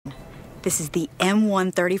This is the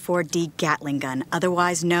M134D Gatling gun,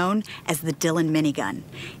 otherwise known as the Dillon minigun.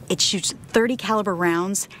 It shoots 30 caliber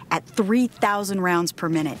rounds at 3,000 rounds per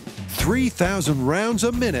minute. 3,000 rounds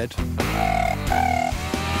a minute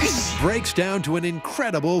breaks down to an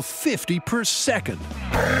incredible 50 per second.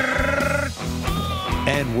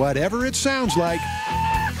 And whatever it sounds like,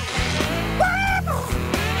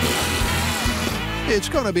 it's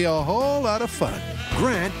going to be a whole lot of fun.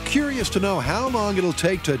 Grant, curious to know how long it'll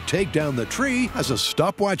take to take down the tree, has a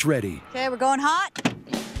stopwatch ready. Okay, we're going hot.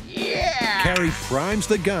 Yeah! Kari primes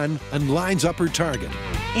the gun and lines up her target.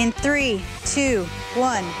 In 3, 2,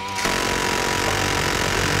 1.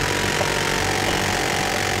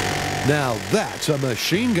 Now that's a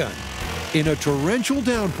machine gun. In a torrential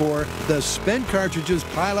downpour, the spent cartridges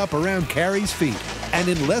pile up around Kari's feet. And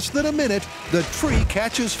in less than a minute, the tree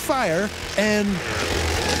catches fire and...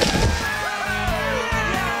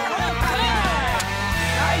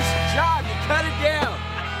 Nice job, you cut it down.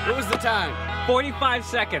 What was the time? 45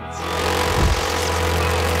 seconds.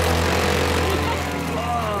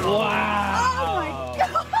 Wow. Oh my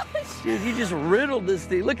gosh! Dude, you just riddled this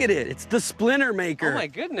thing. Look at it. It's the splinter maker. Oh my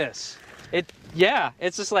goodness. It's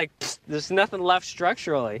just like, there's nothing left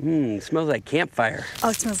structurally. It smells like campfire. Oh,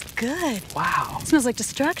 it smells good. Wow. It smells like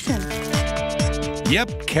destruction.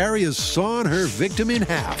 Yep, Kari has sawn her victim in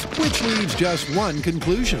half, which leaves just one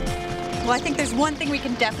conclusion. Well, I think there's one thing we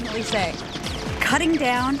can definitely say. Cutting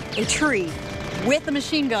down a tree with a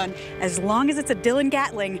machine gun, as long as it's a Dillon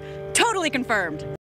Gatling, totally confirmed.